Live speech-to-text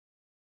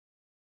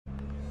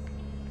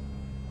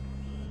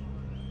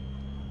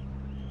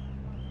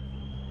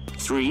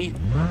3,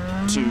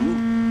 2,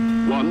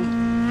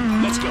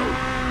 1, let's go.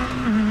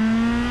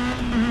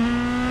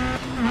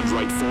 And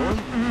right 4,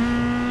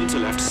 into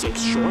left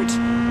 6 short,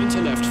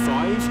 into left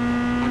 5,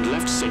 and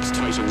left 6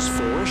 tightens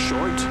 4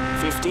 short,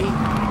 50.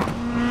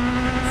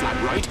 Flat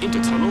right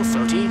into tunnel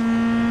 30.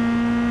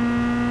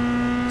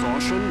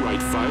 Caution,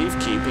 right 5,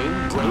 keep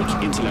in,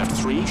 brake, into left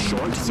 3,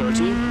 short,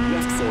 30,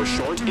 left 4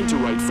 short, into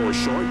right 4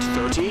 short,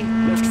 30,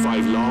 left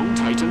 5 long,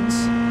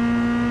 tightens,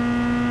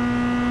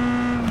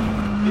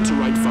 into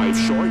right 5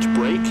 short,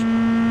 brake,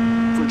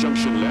 for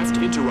junction left,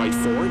 into right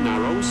 4,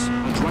 narrows,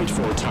 and right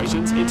 4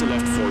 tightens, into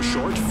left 4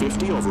 short,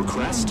 50 over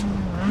crest,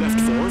 left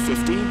 4,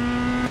 50,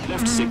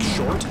 left 6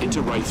 short,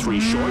 into right 3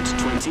 short,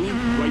 20,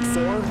 right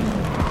 4,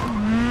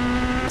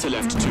 into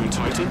left 2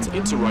 tightens,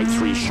 into right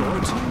 3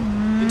 short,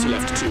 into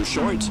left 2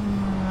 short,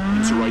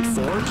 into right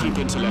 4, keep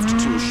into left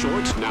 2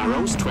 short,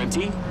 narrows,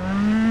 20,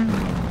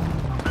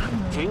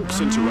 kinks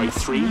into right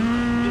 3,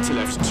 into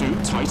left 2,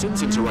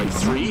 tightens, into right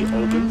 3,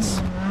 opens,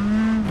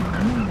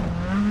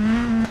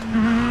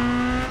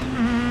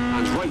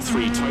 and right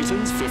 3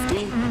 tightens,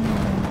 50,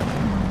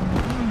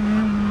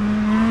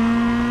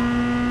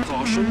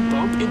 caution,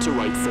 bump, into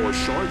right 4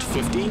 short,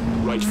 50,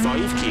 right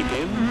 5, keep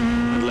in,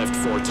 and left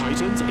 4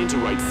 tightens, into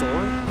right 4,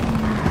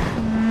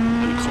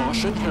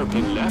 caution,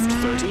 hairpin left,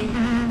 30.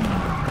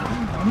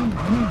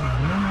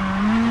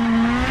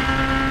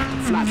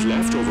 Flat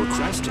left over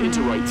crest,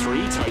 into right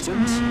 3,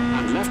 tightens,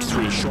 and left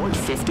 3 short,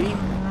 50.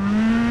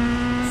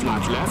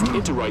 Flat left,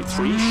 into right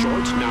 3,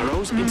 short,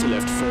 narrows, into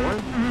left 4.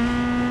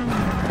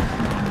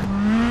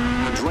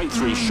 And right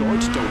 3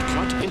 short, don't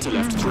cut, into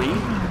left 3.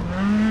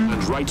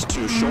 And right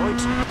 2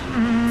 short,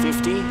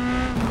 50.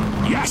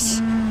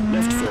 Yes!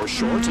 Left 4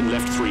 short and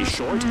left 3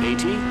 short,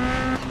 80.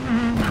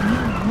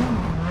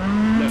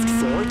 Left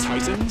 4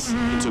 tightens,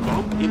 into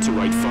bump, into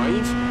right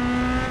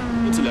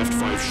 5, into left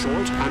 5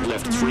 short, and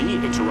left 3,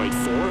 into right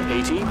 4,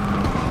 80.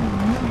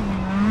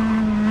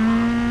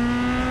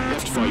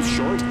 Left 5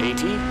 short,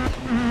 80.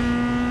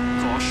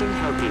 Caution,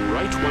 hairpin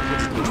right,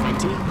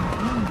 120.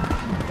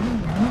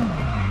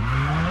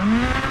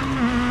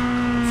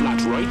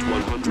 Flat right,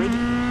 100.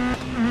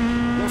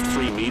 Left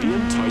 3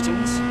 medium,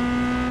 tightens,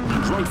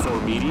 and right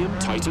 4 medium,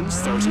 tightens,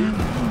 30.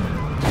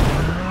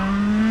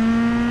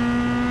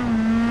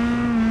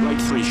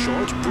 Right 3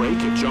 short, brake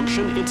at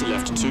junction, into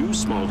left 2,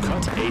 small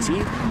cut, 80.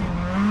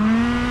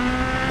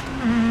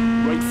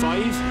 Right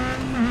 5,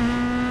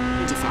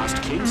 into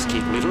fast kinks,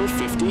 keep middle,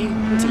 50.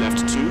 Into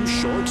left 2,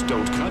 short,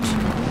 don't cut.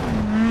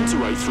 Into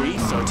right 3,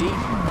 30.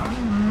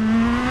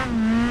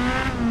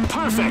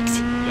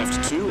 Perfect!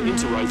 Left 2,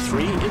 into right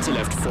 3, into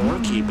left 4,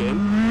 keep in.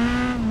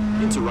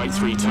 Into right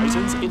 3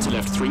 tightens, into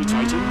left 3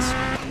 tightens.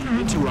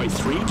 Into right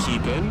 3,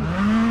 keep in.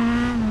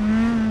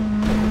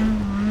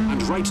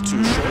 Right 2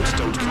 short,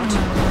 don't cut,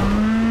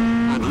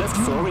 and left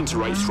 4 into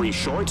right 3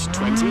 short,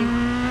 20,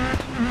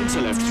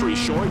 into left 3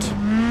 short,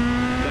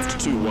 left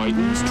 2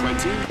 widens,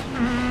 20,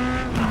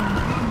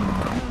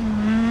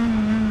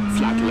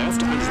 flat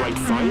left and right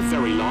 5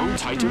 very long,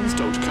 tightens,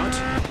 don't cut,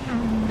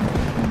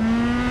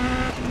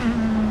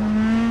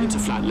 into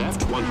flat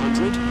left,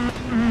 100,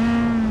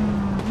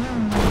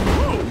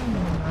 whoa,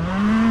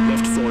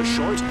 left 4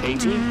 short,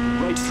 80,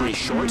 right 3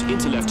 short,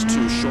 into left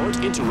 2 short,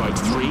 into right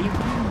 3,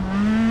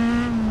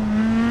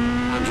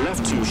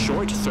 left 2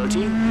 short,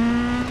 30.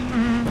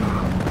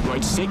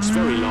 Right 6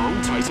 very long,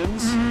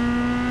 tightens.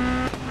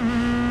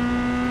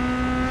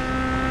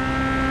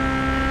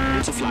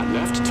 Into flat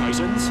left,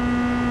 tightens.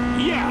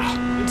 Yeah!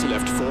 Into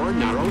left 4,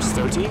 narrows,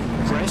 30.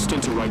 Crest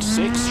into right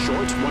 6,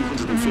 short,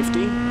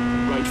 150.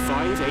 Right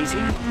 5, 80.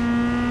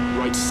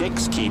 Right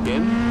 6, keep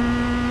in.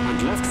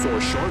 And left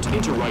 4 short,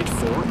 into right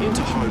 4,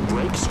 into hard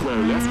brake,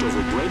 square left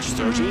over bridge,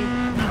 30.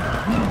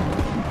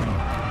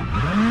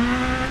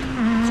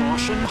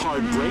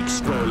 Hard brake,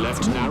 square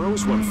left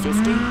narrows,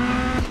 150.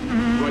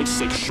 Right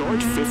 6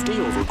 short, 50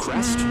 over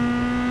crest.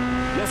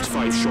 Left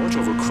 5 short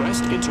over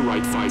crest, into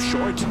right 5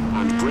 short.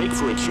 And brake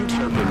for acute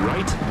hairpin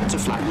right, into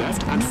flat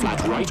left and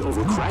flat right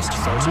over crest,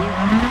 30.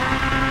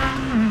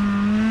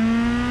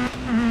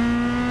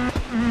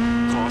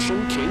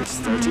 Caution, kinks,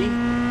 30.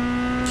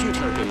 Acute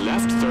hairpin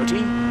left,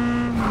 30.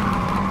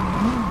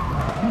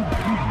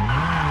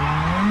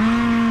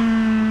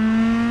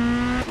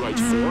 Right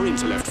 4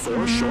 into left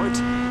 4 short.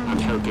 And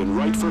hairpin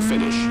right for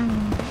finish.